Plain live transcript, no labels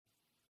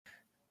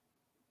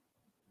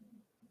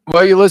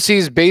Well,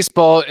 Ulysses,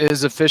 baseball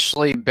is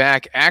officially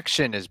back.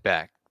 Action is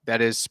back. That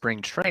is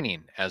spring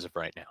training as of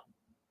right now.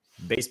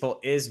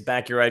 Baseball is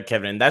back. You're right,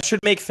 Kevin. And that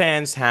should make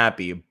fans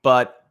happy.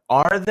 But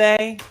are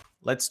they?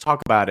 Let's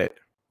talk about it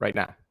right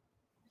now.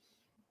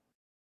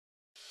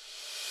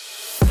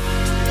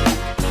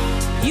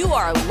 You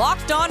are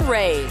Locked On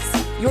Rays,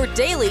 your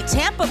daily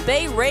Tampa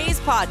Bay Rays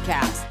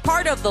podcast,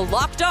 part of the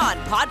Locked On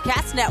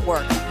Podcast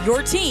Network,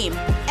 your team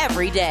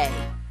every day.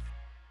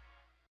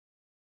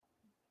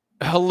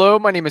 Hello,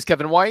 my name is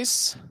Kevin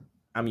Weiss.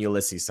 I'm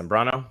Ulysses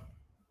Sembrano.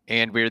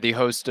 And we're the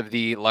host of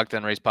the Locked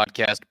On Rays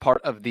podcast,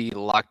 part of the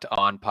Locked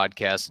On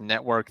Podcast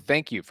Network.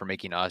 Thank you for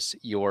making us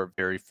your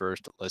very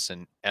first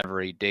listen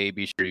every day.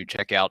 Be sure you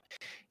check out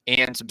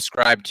and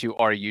subscribe to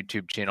our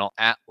YouTube channel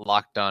at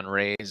Locked On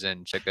Rays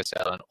and check us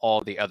out on all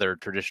the other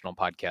traditional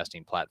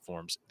podcasting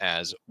platforms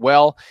as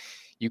well.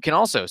 You can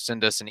also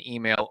send us an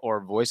email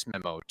or voice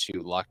memo to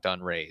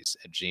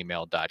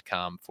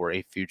lockedonrays@gmail.com for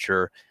a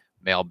future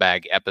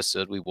mailbag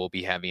episode. We will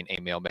be having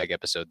a mailbag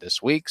episode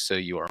this week, so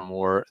you are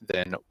more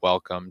than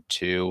welcome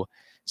to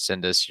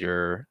send us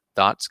your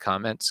thoughts,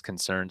 comments,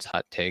 concerns,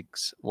 hot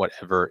takes,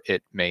 whatever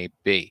it may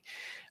be.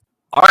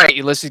 All right,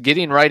 Ulysses,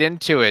 getting right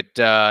into it.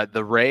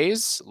 The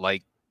Rays,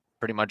 like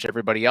pretty much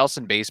everybody else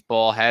in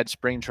baseball, had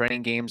spring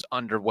training games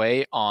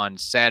underway on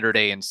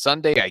Saturday and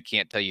Sunday. I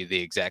can't tell you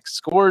the exact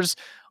scores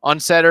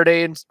on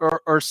Saturday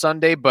or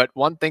Sunday, but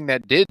one thing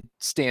that did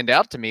stand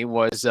out to me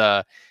was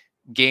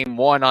Game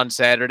 1 on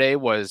Saturday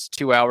was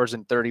 2 hours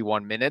and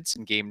 31 minutes,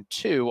 and Game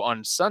 2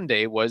 on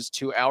Sunday was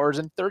 2 hours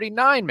and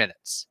 39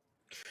 minutes.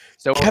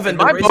 So Kevin, in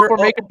my book, we're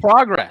making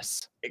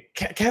progress.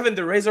 Kevin,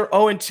 the Rays are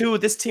 0-2.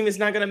 This team is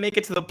not going to make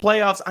it to the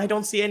playoffs. I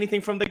don't see anything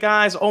from the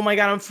guys. Oh my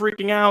God, I'm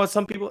freaking out.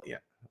 Some people,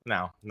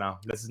 no,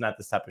 this is not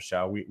this type of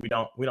show. We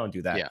don't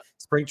do that. Yeah.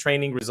 Spring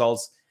training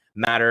results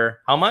matter.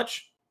 How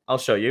much? I'll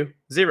show you.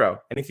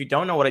 0. And if you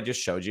don't know what I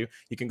just showed you,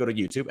 you can go to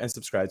YouTube and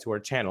subscribe to our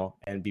channel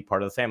and be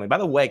part of the family. By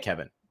the way,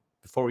 Kevin,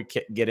 before we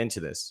get into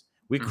this,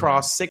 we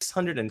crossed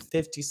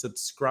 650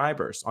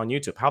 subscribers on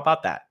YouTube. How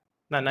about that?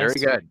 Not nice?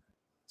 Very good.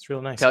 It's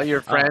real nice. Tell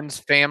your friends,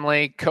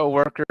 family,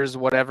 coworkers,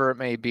 whatever it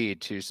may be,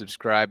 to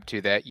subscribe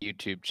to that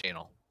YouTube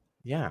channel.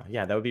 Yeah,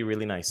 that would be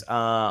really nice.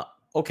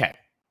 Okay.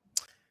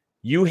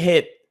 You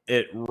hit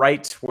it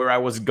right where I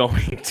was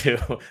going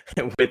to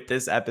with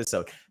this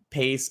episode.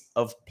 Pace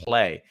of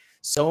play.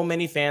 So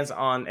many fans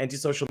on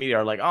anti-social media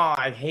are like, oh,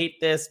 I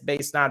hate this.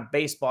 It's not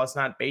baseball. It's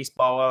not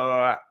baseball. Blah, blah,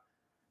 blah.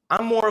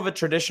 I'm more of a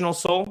traditional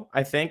soul,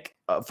 I think,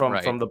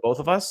 from the both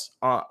of us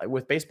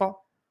with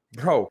baseball.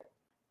 Bro,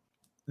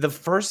 the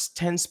first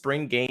 10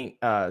 spring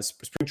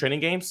training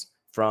games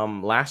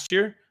from last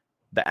year,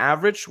 the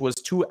average was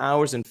 2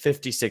 hours and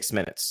 56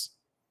 minutes.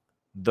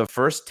 The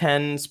first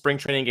 10 spring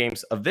training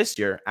games of this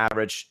year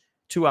averaged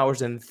 2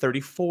 hours and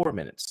 34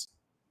 minutes.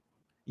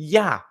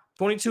 Yeah,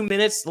 22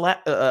 minutes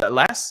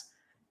less.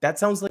 That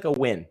sounds like a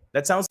win.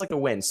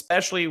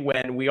 Especially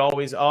when we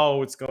always,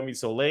 it's going to be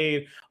so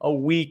late. A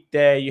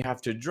weekday, you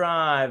have to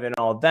drive and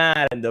all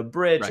that, and the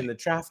bridge and the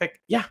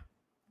traffic. Yeah,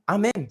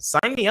 I'm in.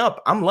 Sign me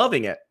up. I'm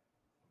loving it.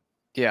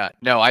 Yeah,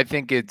 no, I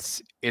think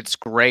it's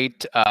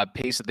great.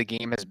 Pace of the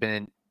game has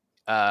been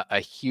a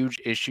huge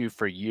issue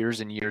for years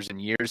and years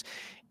and years.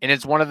 And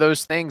it's one of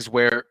those things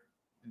where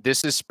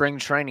this is spring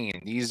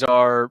training. These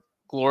are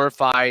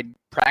glorified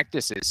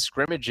practices,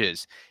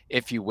 scrimmages,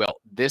 if you will.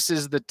 This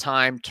is the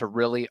time to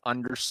really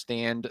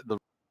understand the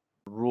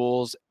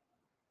rules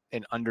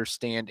and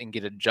understand and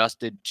get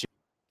adjusted to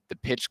the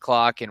pitch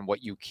clock and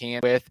what you can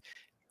with.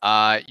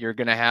 You're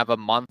going to have a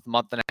month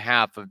and a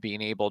half of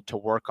being able to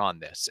work on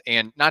this.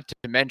 And not to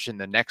mention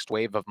the next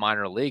wave of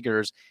minor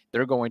leaguers,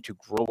 they're going to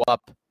grow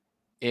up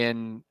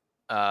in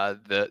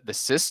the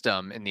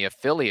system in the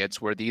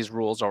affiliates where these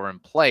rules are in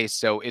place.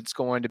 So it's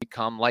going to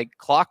become like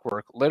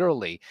clockwork,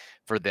 literally,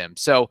 for them.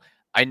 So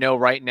I know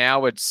right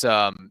now it's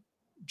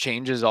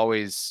change is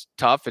always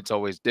tough. It's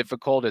always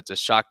difficult. It's a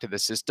shock to the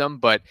system.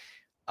 But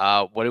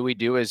what do we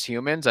do as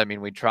humans? I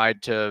mean, we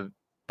tried to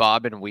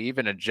bob and weave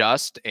and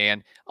adjust.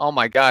 And oh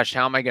my gosh,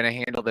 how am I going to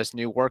handle this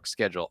new work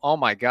schedule? Oh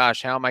my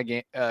gosh, how am I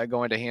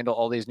going to handle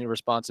all these new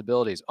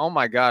responsibilities? Oh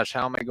my gosh,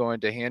 how am I going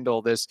to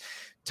handle this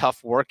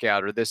tough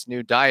workout or this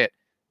new diet?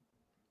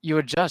 You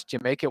adjust, you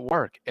make it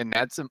work. And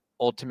that's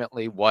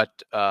ultimately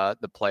what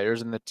the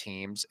players and the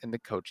teams and the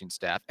coaching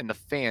staff and the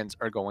fans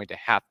are going to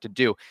have to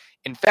do.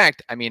 In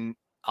fact, I mean,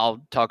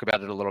 I'll talk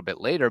about it a little bit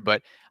later,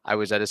 but I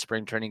was at a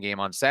spring training game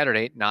on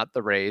Saturday, not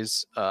the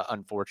Rays,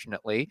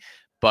 unfortunately,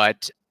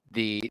 but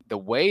the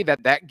way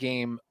that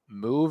game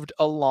moved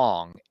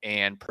along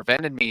and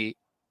prevented me,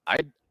 I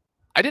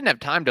didn't have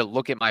time to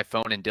look at my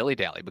phone and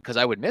dilly-dally because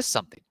I would miss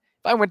something.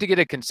 If I went to get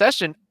a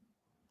concession,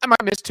 I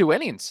might miss 2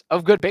 innings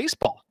of good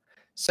baseball.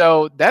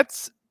 So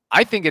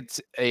I think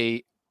it's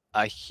a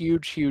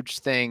huge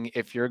thing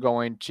if you're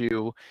going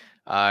to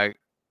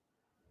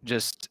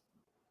just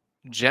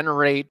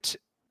generate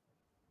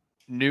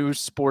new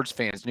sports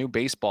fans, new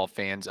baseball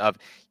fans of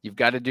you've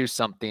got to do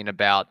something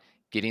about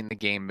getting the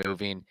game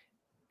moving,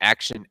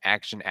 action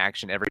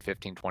every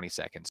 15, 20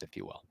 seconds, if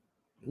you will.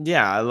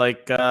 Yeah,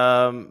 like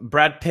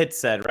Brad Pitt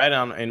said, right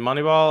on in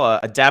Moneyball,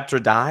 adapt or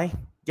die.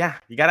 Yeah,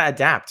 you gotta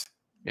adapt.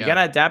 You Yeah.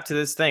 gotta adapt to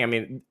this thing. I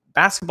mean,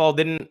 basketball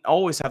didn't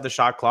always have the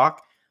shot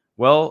clock.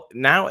 Well,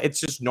 now it's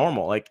just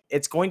normal. Like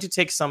it's going to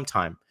take some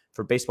time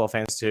for baseball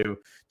fans to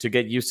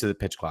get used to the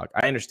pitch clock.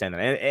 I understand that,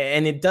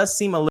 and it does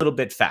seem a little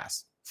bit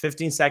fast.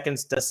 15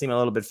 seconds does seem a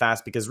little bit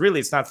fast because really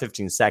it's not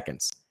 15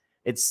 seconds.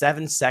 It's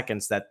 7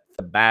 seconds that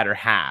the batter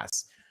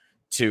has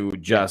to Yeah.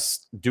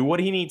 just do what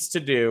he needs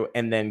to do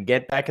and then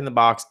get back in the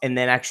box and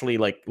then actually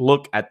like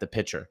look at the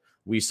pitcher.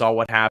 We saw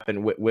what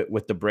happened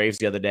with the Braves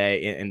the other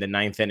day in the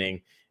ninth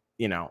inning.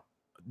 You know,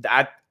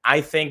 that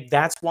I think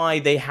that's why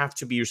they have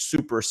to be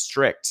super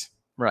strict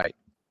Right.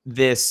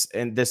 this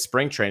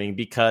spring training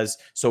because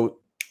so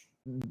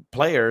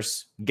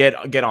players get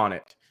on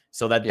it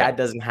so that Yeah. that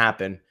doesn't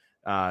happen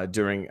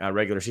during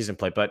regular season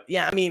play. But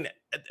yeah, I mean,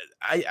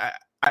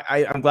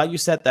 I'm glad you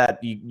said that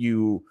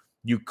you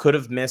could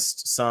have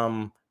missed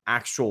some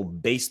actual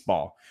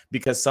baseball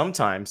because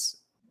sometimes,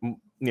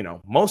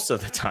 most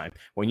of the time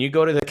when you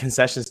go to the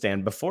concession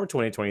stand before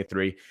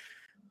 2023,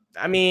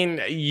 I mean,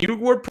 you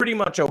were pretty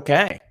much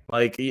okay.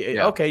 Like,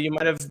 Yeah. okay, you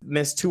might have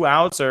missed 2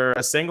 outs or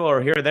a single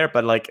or here or there,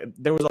 but like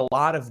there was a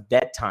lot of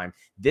dead time.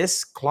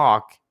 This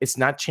clock, it's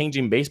not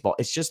changing baseball.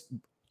 It's just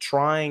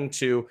trying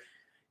to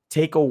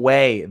take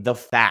away the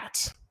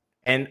fat.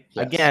 And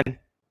Yes. again,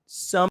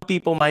 some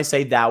people might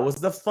say that was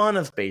the fun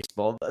of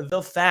baseball,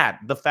 the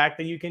fact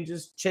that you can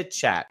just chit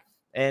chat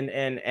and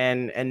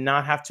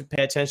not have to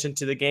pay attention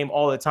to the game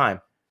all the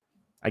time.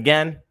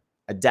 Again,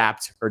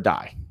 adapt or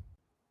die.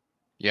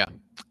 Yeah,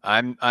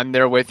 I'm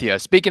there with you.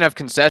 Speaking of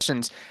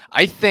concessions,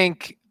 I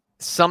think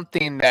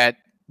something that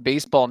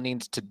baseball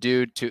needs to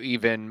do to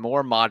even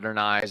more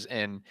modernize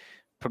and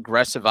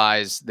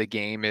progressivize the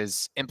game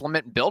is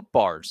implement built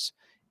bars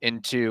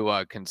into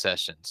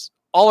concessions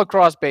all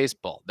across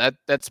baseball.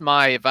 That's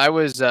my if I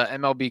was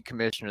MLB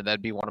commissioner,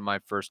 that'd be one of my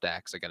first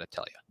acts. I got to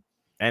tell you.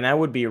 And I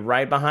would be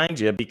right behind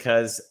you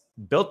because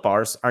Built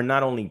Bars are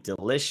not only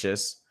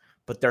delicious,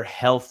 but they're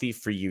healthy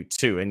for you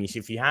too. And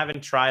if you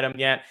haven't tried them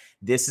yet,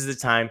 this is the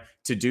time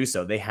to do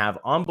so. They have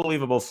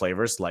unbelievable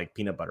flavors like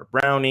peanut butter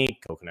brownie,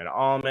 coconut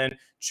almond,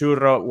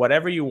 churro,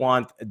 whatever you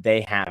want,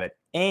 they have it.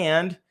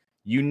 And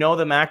you know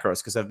the macros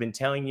because I've been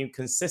telling you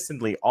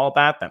consistently all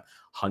about them.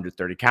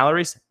 130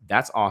 calories,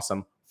 that's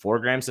awesome. 4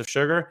 grams of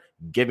sugar,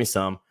 give me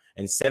some.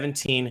 And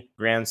 17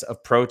 grams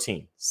of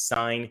protein.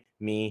 Sign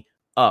me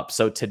up.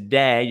 So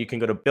today you can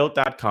go to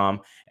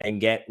built.com and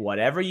get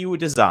whatever you would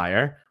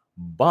desire.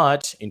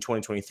 But in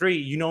 2023,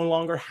 you no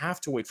longer have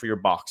to wait for your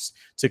box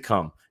to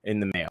come in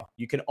the mail.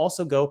 You can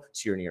also go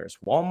to your nearest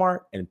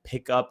Walmart and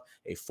pick up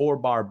a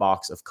 4-bar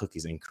box of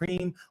cookies and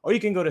cream, or you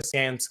can go to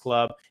Sam's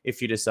Club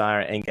if you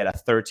desire and get a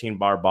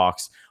 13-bar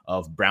box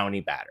of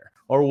brownie batter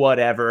or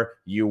whatever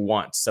you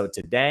want. So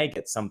today,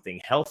 get something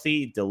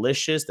healthy,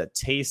 delicious, that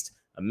tastes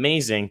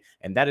amazing,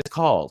 and that is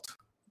called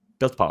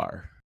Built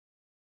Bar.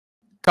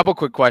 Couple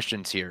quick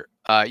questions here.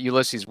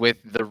 Ulysses, with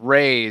the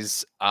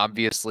Rays,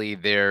 obviously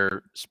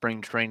their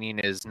spring training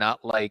is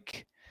not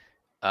like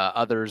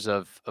others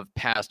of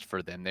past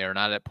for them. They are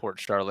not at Port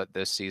Charlotte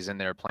this season.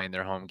 They're playing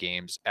their home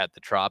games at the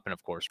Trop and,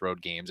 of course,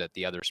 road games at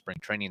the other spring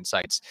training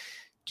sites.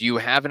 Do you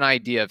have an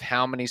idea of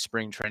how many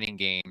spring training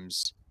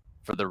games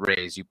for the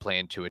Rays you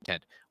plan to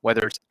attend,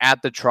 whether it's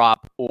at the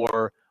Trop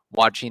or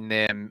watching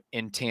them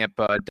in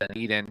Tampa,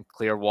 Dunedin,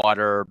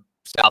 Clearwater,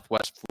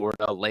 Southwest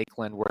Florida,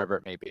 Lakeland, wherever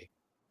it may be?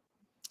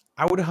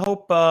 I would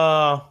hope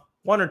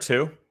 1 or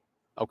 2.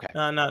 Okay.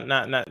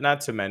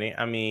 Not too many.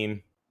 I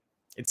mean,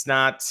 it's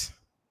not.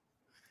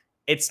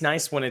 It's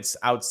nice when it's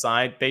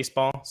outside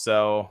baseball.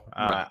 So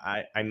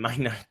Right. I might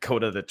not go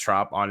to the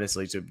Trop.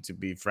 Honestly, to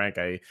be frank,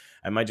 I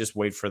might just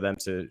wait for them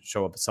to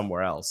show up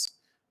somewhere else.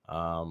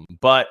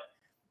 But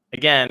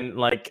again,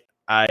 like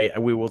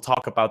we will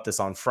talk about this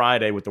on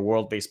Friday with the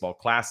World Baseball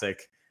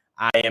Classic.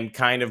 I am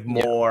kind of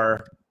Yeah.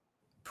 more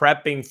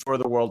prepping for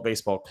the World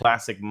Baseball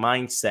Classic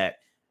mindset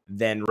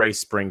than race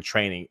spring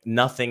training.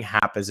 Nothing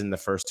happens in the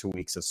first 2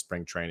 weeks of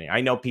spring training. I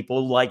know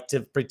people like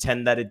to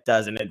pretend that it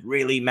does, and it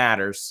really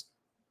matters.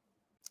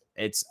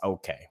 It's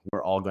okay.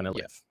 We're all going to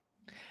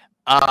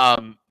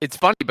live. It's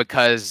funny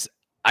because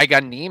I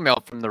got an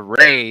email from the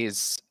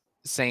Rays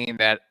saying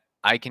that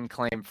I can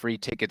claim free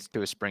tickets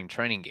to a spring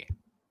training game.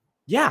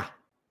 Yeah.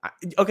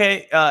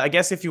 Okay. I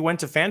guess if you went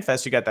to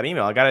FanFest, you got that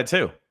email. I got it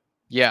too.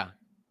 Yeah.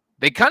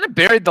 They kind of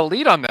buried the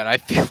lead on that. I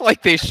feel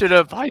like they should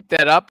have hyped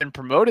that up and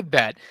promoted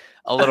that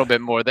a little bit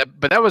more.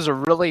 But that was a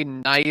really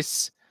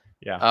nice,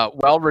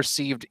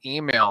 well-received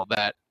email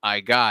that I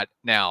got.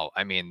 Now,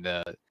 I mean,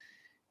 the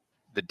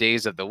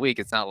days of the week,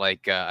 it's not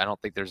like I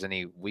don't think there's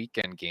any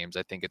weekend games.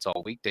 I think it's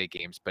all weekday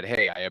games. But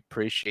hey, I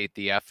appreciate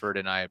the effort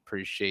and I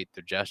appreciate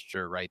the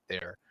gesture right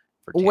there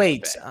for Tampa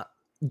Wait, Bay.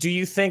 do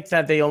you think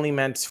that they only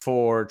meant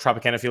for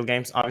Tropicana Field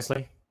games,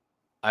 obviously?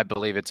 I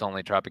believe it's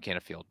only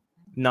Tropicana Field.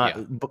 Not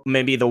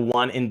maybe the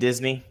one in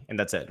Disney, and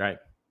that's it, right?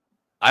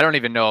 I don't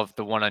even know if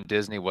the one on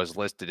Disney was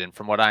listed. And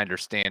from what I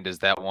understand is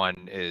that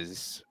one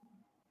is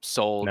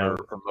sold or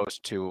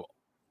most to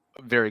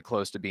very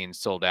close to being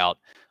sold out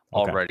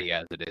already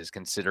as it is,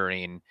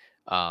 considering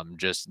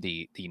just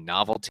the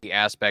novelty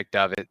aspect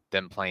of it,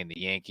 them playing the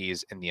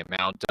Yankees, and the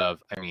amount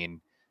of, I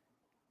mean,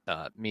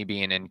 me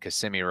being in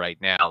Kissimmee right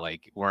now,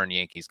 like we're in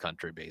Yankees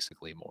country,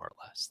 basically, more or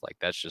less. Like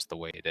that's just the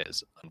way it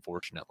is,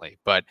 unfortunately.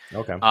 But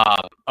Okay.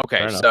 okay,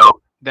 Fair enough.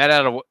 so that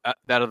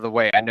out of the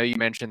way. I know you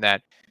mentioned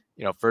that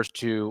first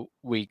 2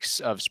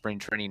 weeks of spring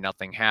training,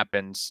 nothing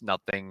happens,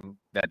 nothing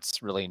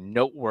that's really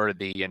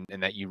noteworthy,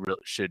 and that you really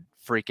should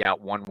freak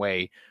out one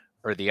way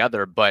or the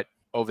other. But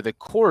over the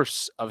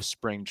course of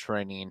spring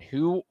training,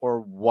 who or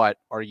what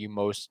are you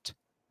most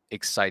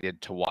excited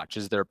to watch?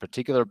 Is there a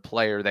particular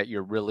player that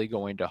you're really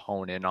going to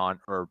hone in on,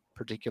 or a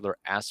particular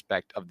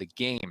aspect of the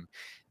game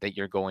that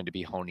you're going to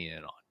be honing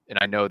in on? And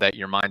I know that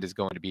your mind is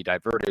going to be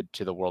diverted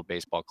to the World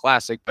Baseball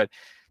Classic, but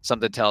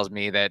something tells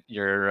me that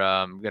you're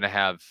going to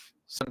have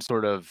some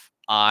sort of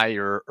eye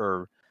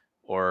or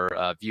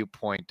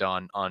viewpoint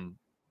on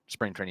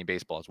spring training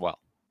baseball as well.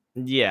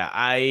 Yeah,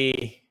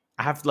 I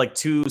have like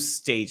 2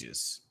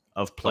 stages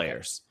of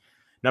players.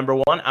 Number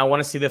one, I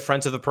want to see the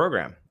friends of the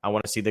program. I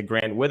want to see the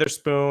Grant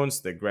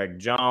Witherspoons, the Greg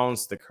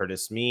Jones, the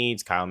Curtis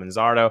Meads, Kyle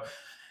Manzardo,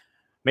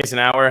 Mason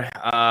Hour,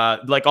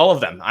 like all of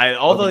them.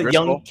 All the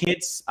Driscoll. young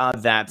kids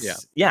that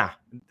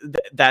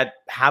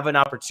have an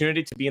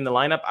opportunity to be in the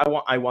lineup.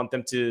 I want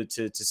them to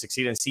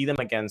succeed and see them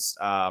against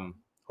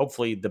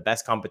hopefully the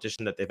best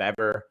competition that they've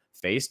ever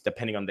faced,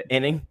 depending on the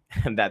inning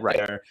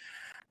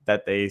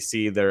that they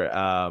see their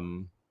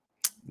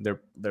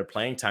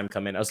playing time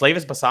come in.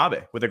 Osleivis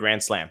Basabe with a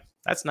grand slam.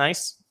 That's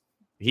nice.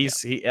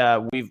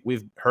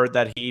 We've heard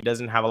that he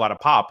doesn't have a lot of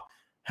pop.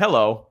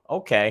 Hello,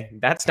 okay,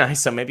 that's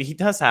nice. So maybe he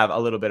does have a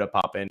little bit of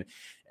pop in,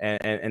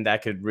 and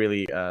that could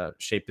really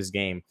shape his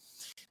game.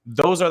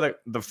 Those are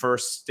the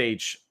first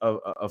stage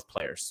of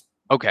players.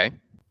 Okay,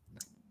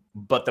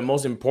 but the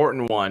most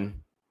important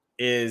one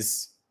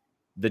is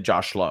the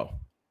Josh Lowe,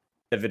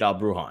 the Vidal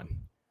Brujan,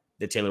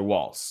 the Taylor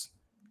Walls,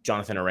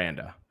 Jonathan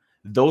Aranda,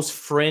 those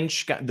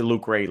fringe guys, the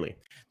Luke Raley,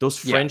 those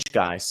fringe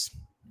guys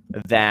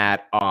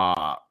that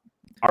are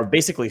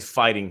basically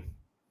fighting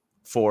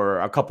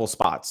for a couple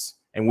spots.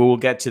 And we will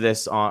get to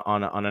this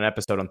on an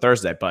episode on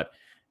Thursday. But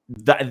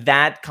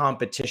that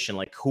competition,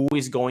 like who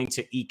is going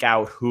to eke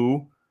out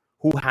who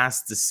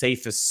has the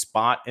safest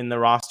spot in the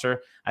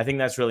roster, I think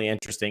that's really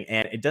interesting.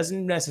 And it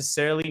doesn't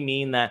necessarily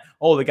mean that,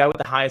 the guy with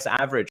the highest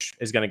average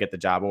is going to get the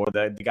job, or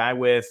the guy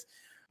with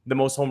the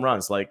most home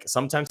runs. Like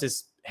sometimes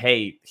it's,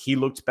 hey, he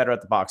looked better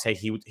at the box. Hey,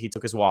 he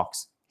took his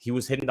walks. He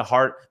was hitting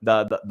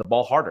the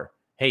ball harder.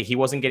 Hey, he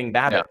wasn't getting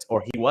BABIP,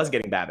 or he was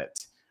getting BABIP.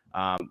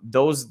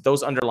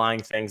 Those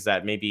underlying things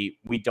that maybe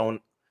we don't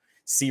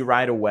see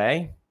right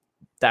away.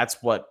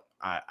 That's what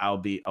I'll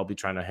be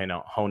trying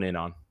to hone in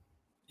on.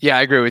 Yeah,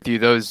 I agree with you.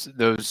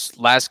 Those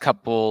last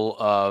couple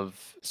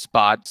of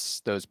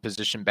spots, those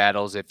position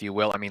battles, if you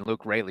will. I mean,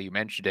 Luke Raley, you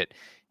mentioned it.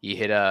 He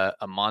hit a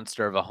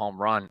monster of a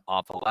home run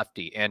off a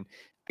lefty. And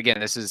again,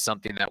 this is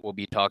something that we'll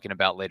be talking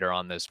about later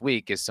on this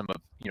week, is some of,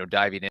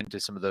 diving into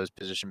some of those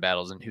position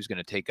battles and who's going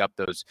to take up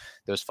those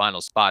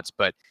final spots.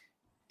 But,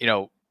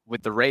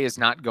 with the Rays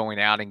not going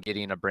out and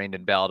getting a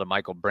Brandon Belt, a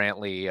Michael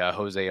Brantley,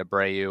 Jose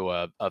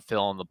Abreu, a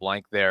fill in the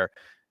blank there.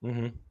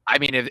 Mm-hmm. I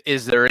mean,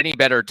 is there any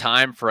better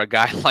time for a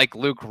guy like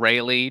Luke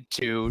Raley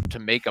to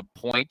make a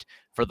point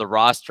for the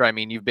roster? I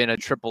mean, you've been a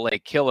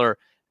AAA killer.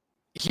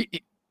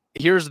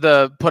 Here's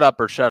the put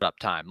up or shut up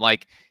time.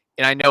 Like,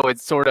 and I know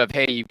it's sort of,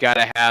 hey, you've got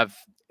to have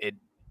it.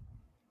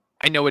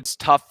 I know it's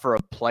tough for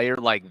a player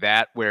like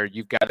that, where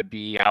you've got to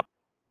be out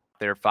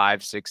there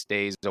 5-6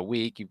 days a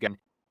week. You've got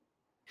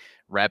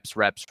reps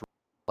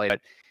play.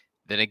 But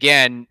then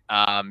again,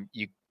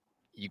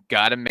 you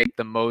got to make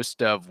the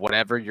most of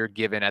whatever you're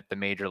given at the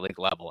major league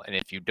level. And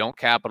if you don't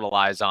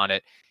capitalize on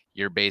it,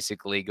 you're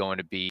basically going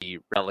to be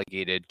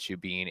relegated to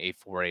being a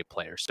 4A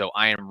player. So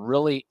I am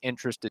really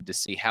interested to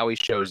see how he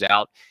shows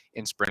out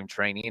in spring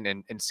training,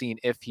 and seeing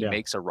if he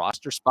makes a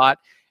roster spot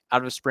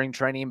out of spring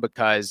training,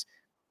 because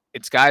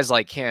it's guys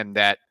like him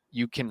that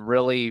you can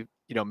really,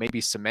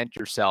 maybe cement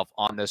yourself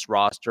on this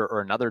roster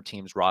or another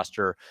team's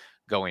roster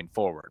going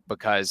forward,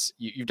 because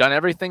you've done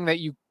everything that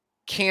you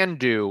can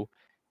do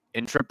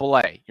in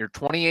AAA. You're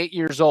 28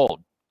 years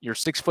old. You're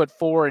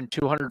 6'4" and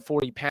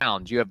 240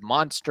 pounds. You have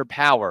monster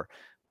power,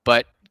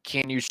 but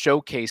can you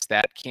showcase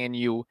that? Can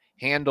you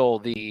handle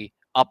the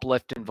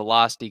uplift and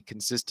velocity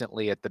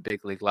consistently at the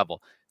big league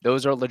level?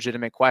 Those are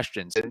legitimate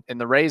questions. And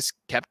the Rays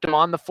kept him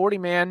on the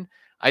 40-man,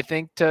 I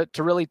think, to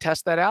really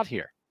test that out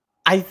here.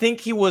 I think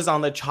he was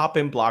on the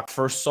chopping block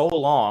for so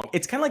long.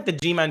 It's kind of like the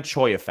Ji-Man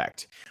Choi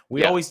effect.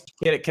 We always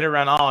kid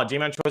around,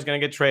 Ji-Man Choi is going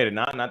to get traded.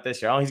 Not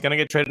this year. Oh, he's going to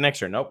get traded next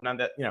year. Nope, not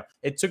that.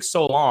 It took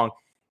so long.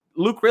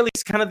 Luke really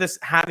is kind of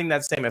having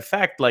that same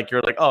effect. Like,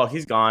 you're like, oh,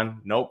 he's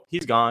gone. Nope,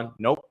 he's gone.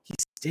 Nope,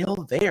 he's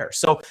still there.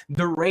 So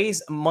the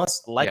Rays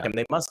must like him.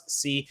 They must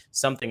see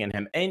something in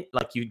him. And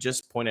like you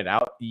just pointed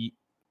out,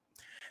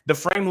 the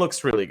frame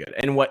looks really good.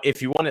 And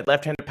if you wanted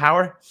left-handed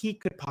power, he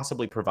could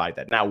possibly provide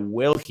that. Now,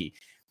 will he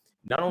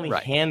not only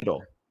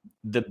handle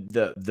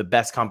the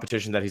best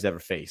competition that he's ever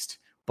faced,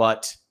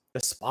 but the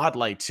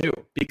spotlight too?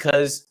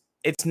 Because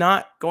it's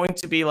not going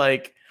to be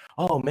like,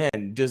 oh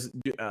man,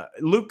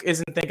 Luke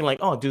isn't thinking like,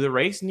 oh, do the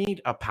Rays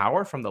need a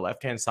power from the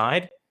left-hand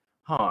side?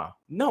 Huh?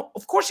 No,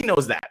 of course he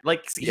knows that.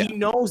 Like he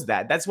knows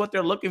that. That's what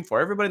they're looking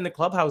for. Everybody in the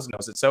clubhouse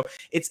knows it. So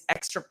it's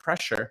extra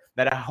pressure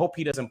that I hope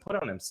he doesn't put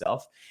on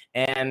himself.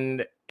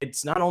 And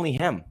it's not only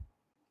him.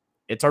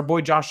 It's our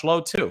boy Josh Lowe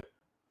too,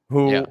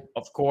 who,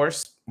 of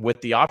course, with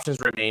the options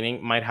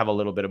remaining, might have a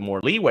little bit of more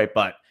leeway.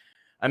 But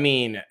I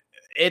mean,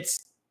 I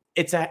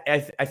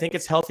think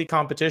it's healthy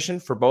competition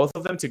for both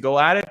of them to go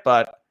at it.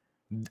 But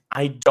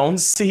I don't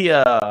see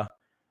a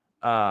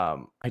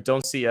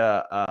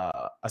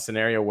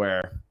scenario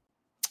where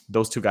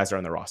those two guys are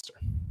on the roster.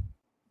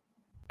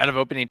 Out of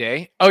opening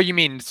day? Oh, you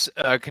mean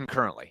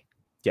concurrently?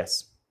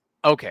 Yes.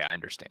 Okay, I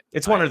understand.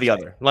 It's one or the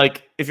other.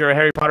 Like, if you're a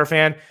Harry Potter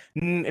fan,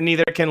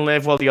 neither can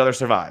live while the other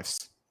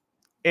survives.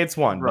 It's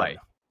one. Right.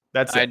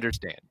 That's I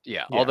understand.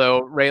 Yeah.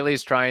 Although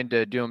Rayleigh's trying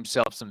to do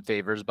himself some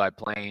favors by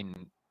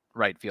playing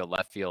right field,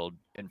 left field,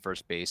 and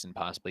first base, and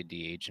possibly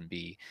DH and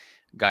be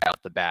guy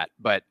out the bat.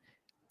 But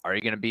are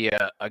you going to be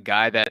a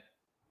guy that,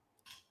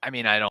 I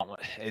mean,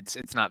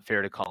 it's not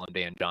fair to call him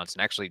Dan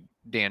Johnson. Actually,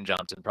 Dan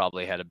Johnson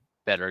probably had a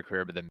better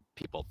career than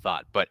people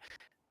thought. But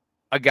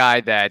a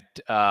guy that,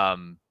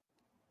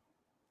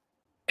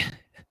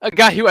 a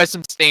guy who has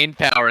some staying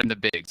power in the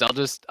bigs. I'll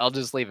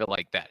just leave it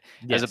like that.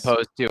 Yes. As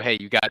opposed to, hey,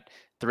 you got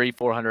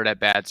 300-400 at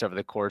bats over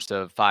the course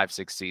of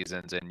 5-6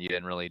 seasons, and you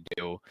didn't really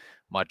do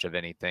much of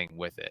anything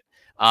with it.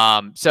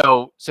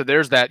 So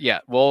there's that. Yeah,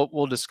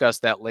 we'll discuss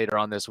that later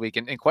on this week.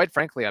 And quite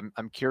frankly,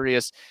 I'm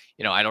curious.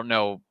 I don't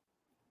know.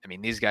 I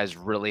mean, these guys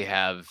really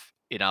have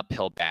an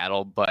uphill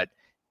battle, but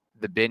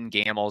the Ben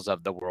Gamels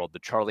of the world, the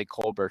Charlie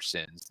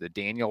Culbersons, the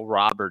Daniel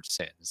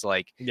Robertsons,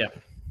 like,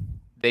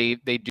 they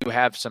do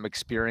have some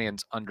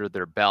experience under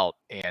their belt,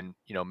 and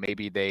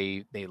maybe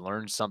they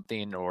learned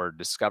something or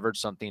discovered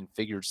something,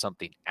 figured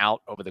something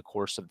out over the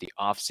course of the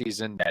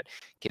offseason that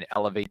can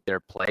elevate their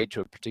play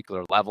to a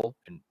particular level.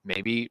 And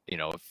maybe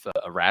if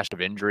a rash of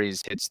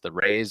injuries hits the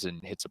Rays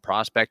and hits a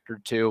prospect or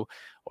two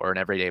or an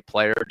everyday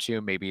player or two,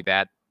 maybe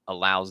that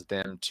allows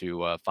them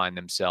to find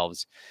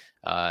themselves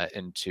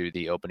into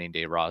the opening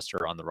day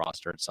roster, on the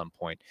roster at some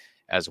point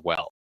as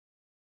well.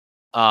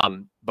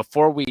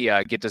 Before we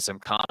get to some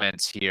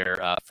comments here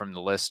from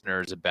the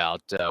listeners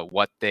about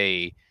what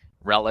they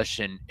relish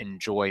and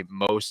enjoy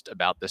most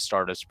about the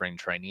start of spring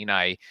training,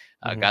 I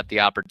got the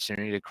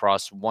opportunity to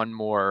cross one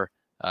more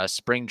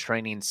spring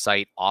training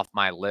site off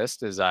my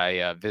list as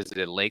I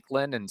visited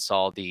Lakeland and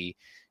saw the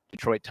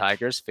Detroit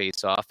Tigers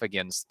face off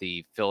against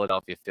the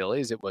Philadelphia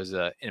Phillies. It was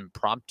an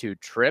impromptu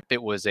trip.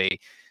 It was a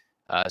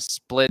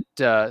split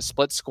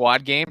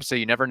squad game, so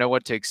you never know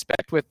what to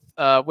expect with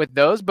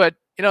those. But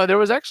there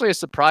was actually a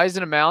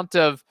surprising amount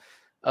of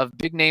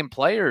big name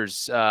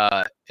players.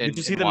 Did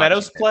you see the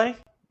Meadows play?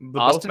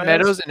 Austin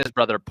Meadows and his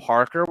brother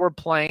Parker were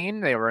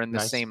playing. They were in the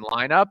same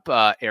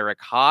lineup.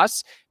 Eric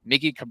Haas,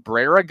 Miggy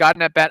Cabrera got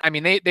an at bat. I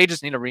mean, they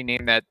just need to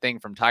rename that thing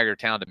from Tiger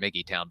Town to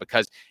Miggy Town,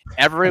 because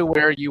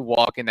everywhere you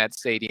walk in that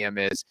stadium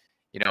is,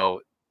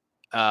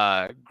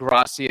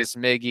 Gracias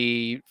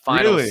Miggy,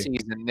 final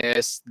season,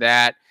 this,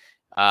 that.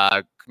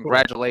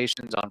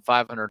 Congratulations on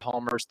 500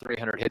 homers,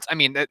 300 hits. I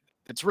mean,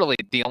 it's really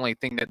the only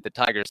thing that the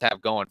Tigers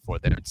have going for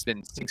them. It's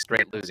been 6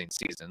 straight losing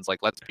seasons. Like,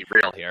 let's be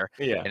real here.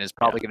 And it's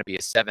probably going to be a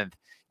 7th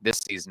this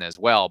season as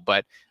well.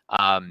 But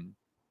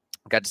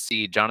got to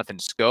see Jonathan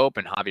Scope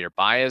and Javier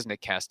Baez,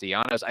 Nick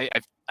Castellanos.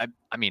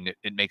 I mean,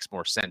 it makes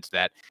more sense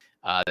that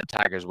the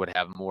Tigers would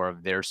have more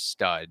of their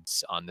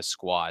studs on the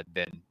squad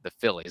than the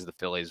Phillies. The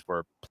Phillies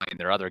were playing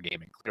their other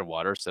game in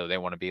Clearwater, so they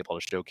want to be able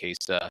to showcase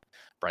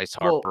Bryce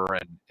Harper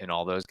and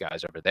all those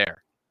guys over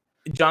there.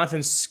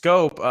 Jonathan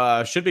Scope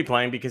should be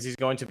playing because he's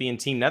going to be in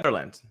Team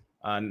Netherlands.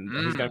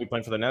 He's going to be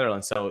playing for the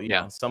Netherlands. So, you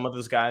know, some of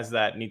those guys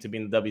that need to be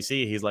in the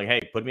WC, he's like, hey,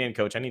 put me in,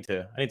 coach. I need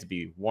to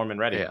be warm and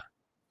ready. Yeah.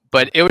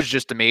 But it was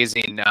just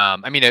amazing.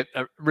 I mean, a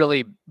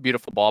really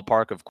beautiful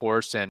ballpark, of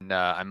course, and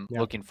I'm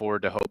looking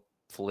forward to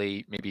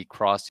hopefully maybe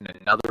crossing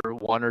another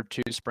 1 or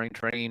 2 spring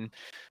training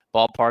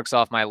ballparks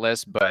off my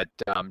list. But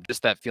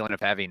just that feeling of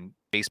having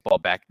baseball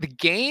back. The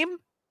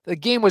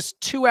game was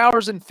 2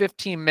 hours and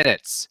 15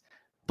 minutes.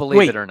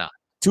 Believe it or not.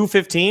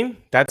 2:15?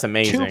 That's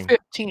amazing.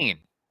 2:15.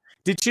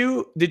 Did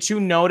you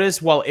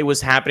notice while it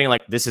was happening,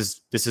 like this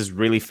is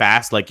really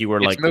fast? Like you were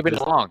it's moving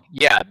along.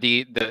 Yeah.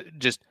 The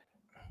just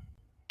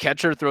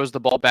catcher throws the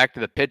ball back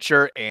to the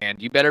pitcher,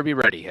 and you better be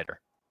ready,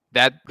 hitter.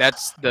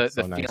 That's the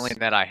feeling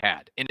that I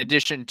had. In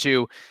addition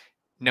to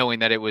knowing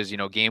that it was,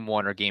 game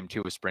 1 or game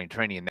 2 of spring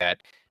training,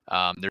 that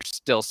there's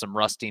still some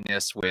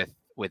rustiness with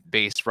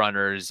base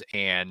runners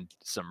and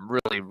some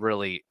really,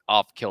 really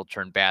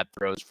off-kilter and bad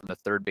throws from the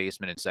third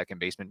baseman and second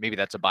baseman. Maybe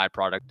that's a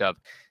byproduct of,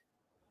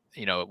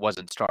 it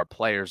wasn't star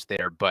players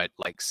there, but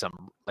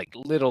some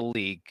little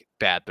league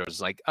bad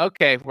throws. Like,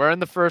 okay, we're in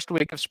the first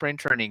week of spring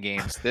training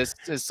games. This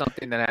is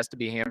something that has to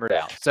be hammered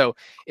out. So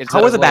it's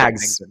how are the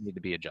bags things that need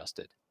to be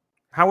adjusted.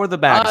 How were the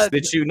bags?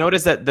 Did you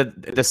notice that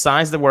the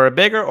size that were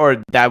bigger,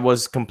 or that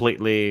was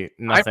completely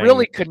nothing? I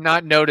really could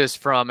not notice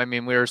from. I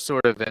mean, we were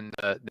sort of in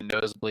the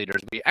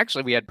nosebleeders.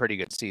 We had pretty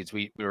good seats.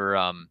 We were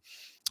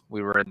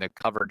in the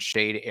covered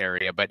shade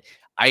area, but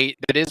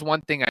that is one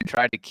thing I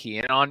tried to key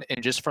in on,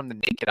 and just from the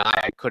naked eye,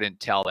 I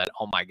couldn't tell that.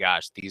 Oh my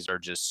gosh, these are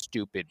just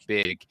stupid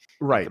big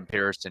in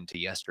comparison to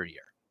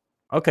yesteryear.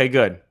 Okay,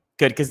 good.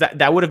 Because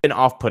that would have been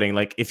off-putting.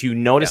 Like if you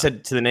notice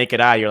it to the naked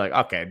eye, you're like,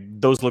 okay,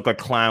 those look like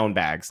clown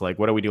bags. Like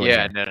what are we doing?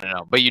 Yeah,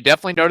 no. But you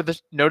definitely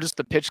notice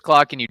the pitch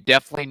clock, and you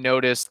definitely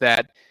notice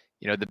that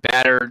the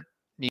batter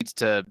needs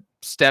to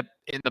step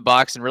in the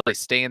box and really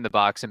stay in the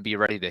box and be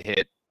ready to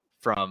hit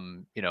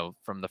from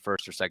the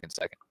first or second.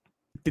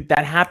 Did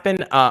that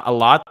happen a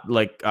lot,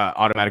 like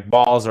automatic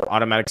balls or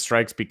automatic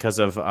strikes because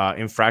of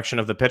infraction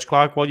of the pitch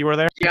clock while you were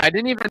there? Yeah, I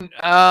didn't even.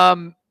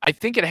 I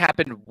think it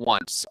happened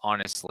once,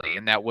 honestly,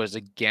 and that was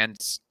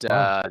against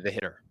the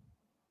hitter.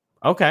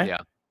 Okay. Yeah.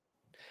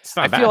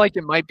 I feel like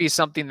it might be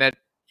something that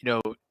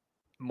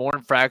more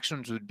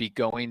infractions would be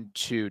going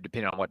to,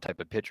 depending on what type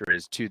of pitcher it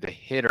is, to the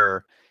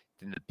hitter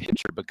than the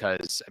pitcher,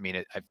 because I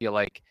mean, I feel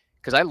like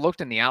because I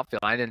looked in the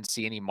outfield, I didn't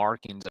see any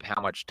markings of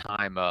how much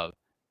time a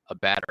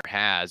batter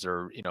has,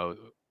 or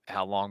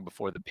how long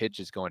before the pitch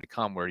is going to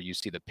come, where you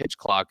see the pitch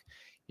clock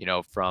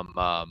from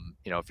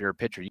if you're a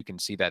pitcher, you can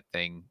see that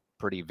thing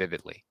pretty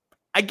vividly.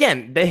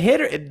 Again, the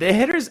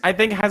hitters I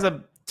think has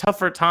a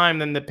tougher time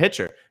than the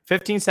pitcher.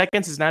 15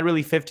 seconds is not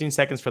really 15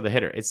 seconds for the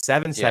hitter. It's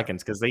 7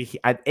 seconds, because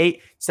at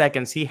 8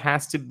 seconds he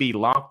has to be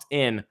locked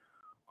in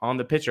on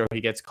the pitcher,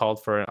 he gets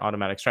called for an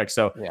automatic strike.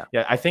 So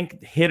yeah, I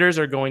think hitters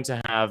are going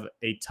to have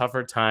a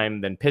tougher time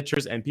than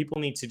pitchers, and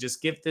people need to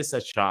just give this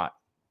a shot.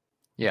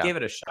 Yeah, give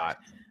it a shot.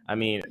 I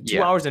mean,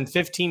 2 hours and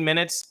 15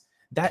 minutes.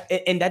 That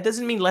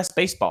doesn't mean less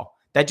baseball.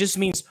 That just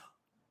means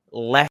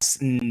less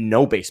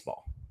no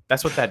baseball.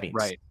 That's what that means.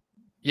 Right.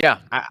 Yeah.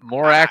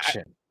 More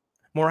action.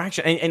 More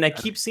action. And I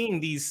keep seeing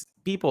these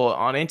people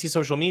on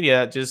anti-social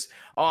media just,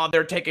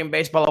 they're taking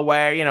baseball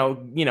away.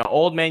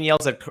 Old man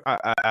yells at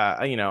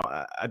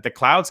the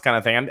clouds kind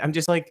of thing. I'm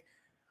just like,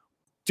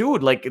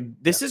 dude, like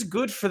this is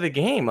good for the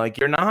game. Like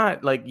you're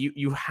not like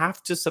you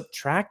have to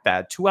subtract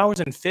that 2 hours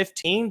and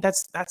 15.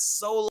 That's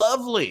so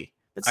lovely.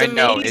 That's amazing.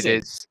 I know it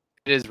is.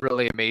 It is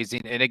really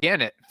amazing. And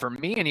again, for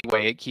me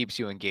anyway, it keeps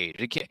you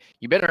engaged.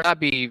 You better not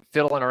be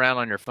fiddling around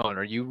on your phone,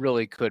 or you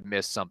really could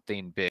miss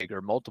something big,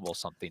 or multiple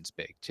somethings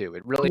big too.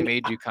 It really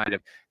made you kind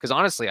of, because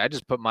honestly, I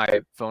just put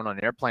my phone on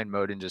airplane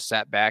mode and just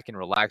sat back and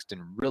relaxed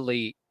and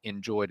really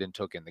enjoyed and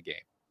took in the game.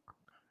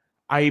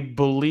 I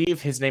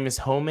believe his name is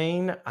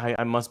Homain.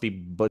 I must be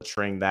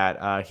butchering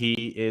that. He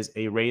is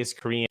a Rays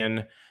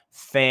Korean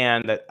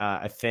fan that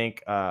I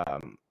think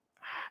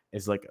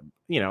is like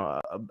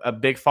a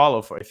big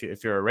follow for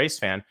if you're a Rays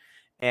fan,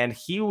 and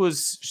he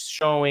was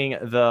showing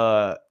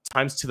the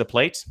times to the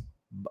plate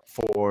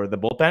for the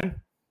bullpen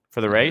for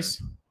the Rays.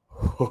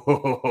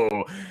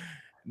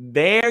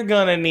 They're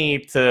gonna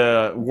need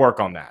to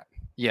work on that.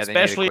 Yeah,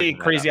 especially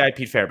crazy eye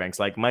Pete Fairbanks.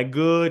 Like my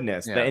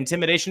goodness, the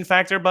intimidation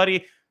factor,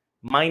 buddy.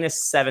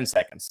 -7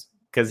 seconds,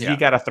 because you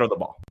got to throw the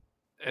ball.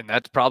 And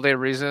that's probably a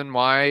reason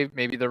why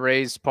maybe the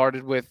Rays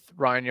parted with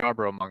Ryan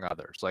Yarbrough, among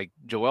others. Like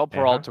Joel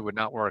Peralta would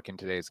not work in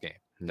today's game.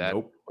 That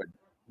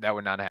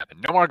would not happen.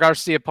 Nomar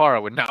Garciaparra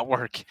would not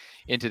work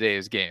in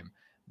today's game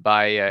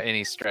by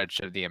any stretch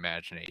of the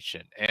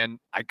imagination. And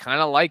I kind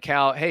of like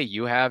how, hey,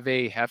 you have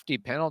a hefty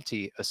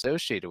penalty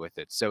associated with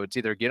it. So it's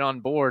either get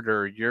on board,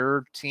 or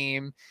your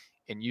team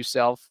and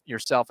yourself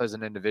as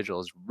an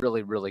individual is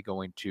really, really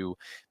going to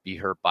be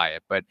hurt by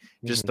it. But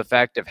just the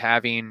fact of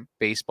having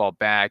baseball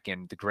back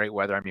and the great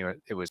weather, I mean,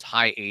 it was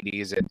high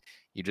 80s, and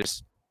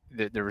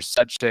there was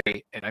such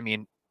and I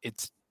mean,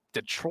 it's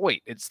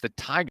Detroit, it's the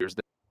Tigers,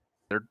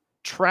 they're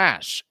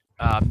trash.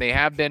 They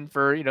have been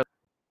for,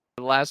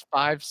 the last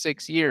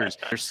 5-6 years.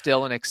 There's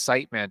still an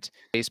excitement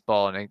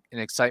baseball and an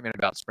excitement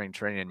about spring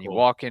training. And you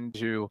walk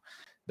into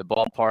the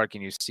ballpark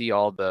and you see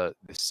all the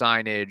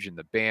signage and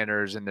the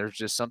banners, and there's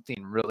just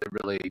something really,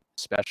 really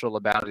special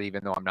about it,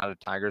 even though I'm not a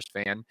Tigers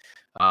fan.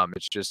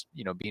 It's just,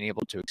 being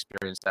able to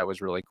experience that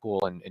was really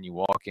cool. And you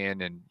walk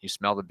in and you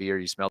smell the beer,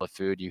 you smell the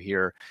food, you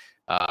hear,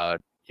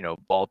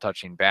 ball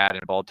touching bat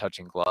and ball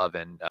touching glove.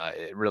 And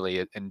it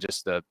really, and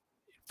just the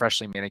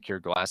freshly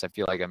manicured glass. I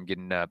feel like I'm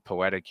getting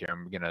poetic here.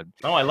 I'm going to.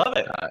 Oh, I love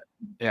it.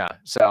 Yeah.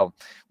 So,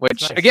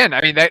 which nice. Again,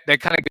 I mean, that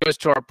kind of goes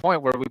to our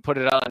point where we put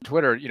it out on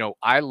Twitter.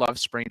 I love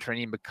spring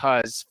training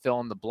because fill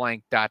in the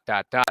blank, ...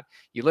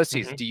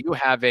 Ulysses, do you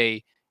have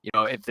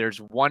if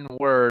there's one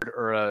word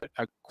or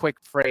a quick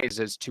phrase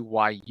as to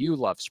why you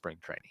love spring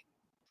training?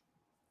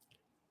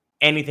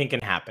 Anything can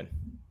happen.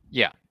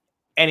 Yeah.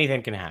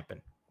 Anything can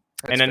happen.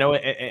 That's and I know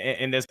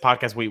in this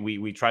podcast,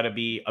 we try to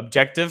be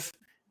objective.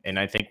 And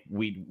I think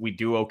we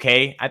do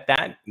okay at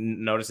that.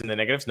 Noticing the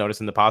negatives,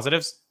 noticing the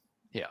positives.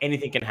 Yeah.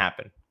 Anything can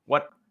happen.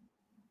 What?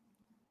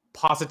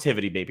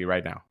 Positivity, baby,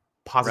 right now.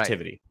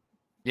 Positivity. Right.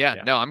 Yeah,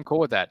 no, I'm cool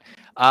with that.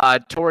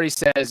 Tori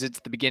says it's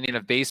the beginning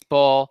of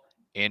baseball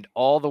and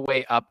all the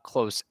way up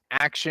close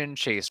action.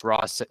 Chase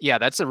Ross. Yeah,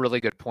 that's a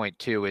really good point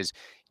too, is,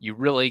 you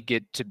really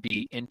get to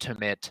be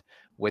intimate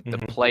with the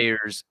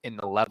players in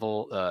the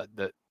level,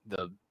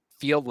 the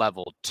field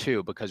level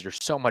too, because you're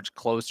so much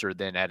closer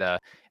than at a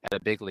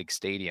big league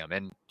stadium,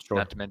 and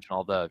not to mention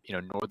all the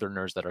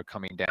Northerners that are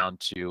coming down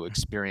to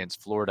experience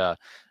Florida.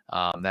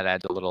 That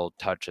adds a little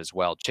touch as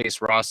well.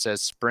 Chase Ross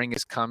says spring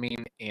is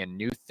coming and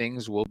new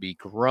things will be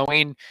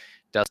growing.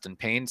 Dustin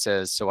Payne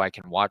says, so I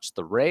can watch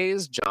the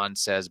Rays. John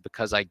says,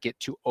 because I get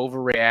to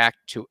overreact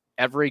to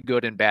every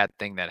good and bad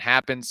thing that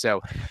happens. So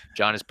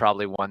John is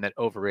probably one that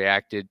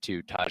overreacted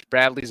to Taj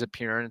Bradley's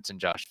appearance and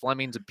Josh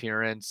Fleming's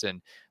appearance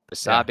and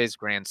Basabe's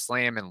grand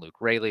slam and Luke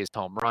Raley's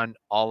home run,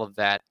 all of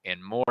that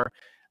and more.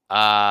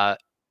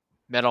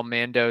 Metal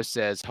Mando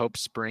says, hope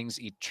springs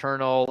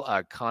eternal.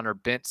 Connor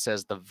Bent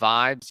says, the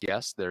vibes.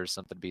 Yes, there's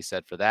something to be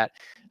said for that.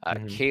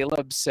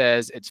 Caleb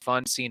says, it's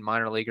fun seeing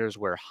minor leaguers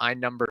wear high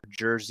number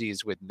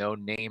jerseys with no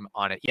name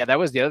on it. Yeah, that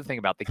was the other thing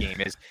about the game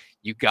is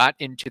you got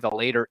into the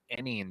later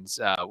innings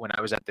when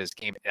I was at this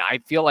game. And I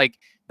feel like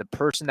the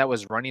person that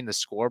was running the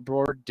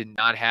scoreboard did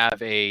not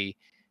have an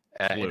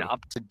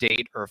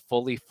up-to-date or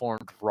fully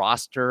formed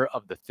roster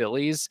of the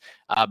Phillies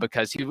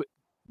because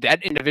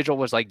that individual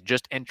was like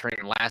just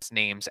entering last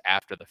names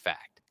after the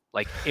fact.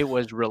 Like it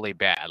was really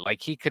bad.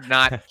 Like he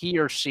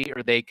or she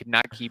or they could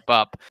not keep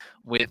up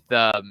with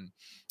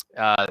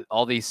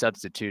all these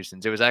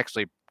substitutions. It was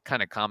actually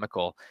kind of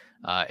comical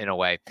in a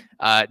way.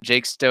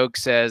 Jake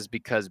Stokes says,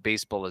 because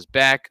baseball is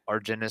back.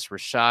 Argenis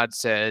Rashad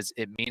says,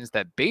 it means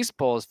that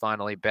baseball is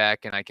finally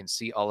back and I can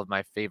see all of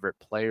my favorite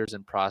players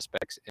and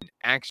prospects in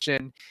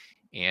action.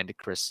 And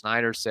Chris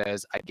Snyder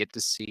says, I get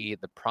to see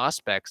the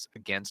prospects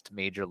against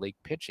major league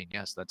pitching.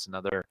 Yes, that's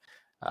another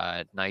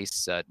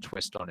nice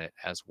twist on it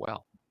as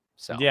well.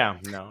 So yeah,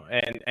 no.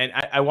 And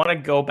I want to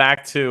go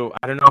back to,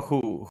 I don't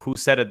know who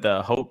said it,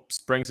 the hope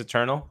springs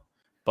eternal,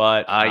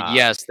 but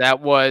yes,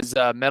 that was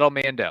Metal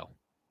Mando.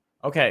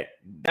 Okay,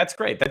 that's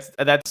great.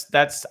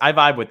 That's I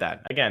vibe with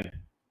that. Again,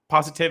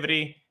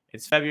 positivity.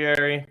 It's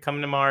February,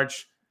 coming to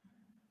March.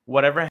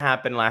 Whatever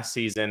happened last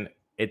season,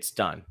 it's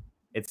done.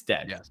 It's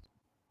dead. Yes.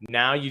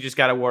 Now you just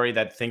got to worry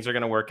that things are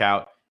going to work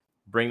out.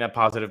 Bring that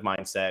positive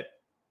mindset,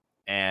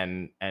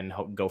 and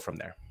go from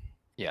there.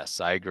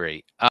 Yes, I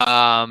agree.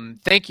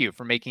 Thank you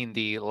for making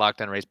the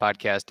Locked On Rays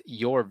podcast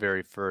your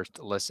very first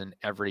listen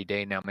every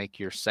day. Now make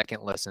your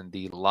second listen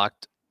the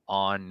Locked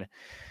On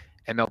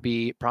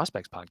MLB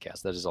Prospects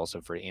podcast. That is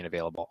also free and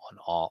available on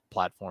all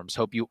platforms.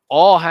 Hope you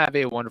all have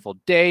a wonderful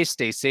day.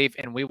 Stay safe,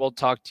 and we will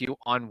talk to you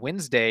on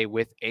Wednesday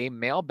with a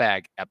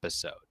mailbag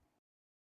episode.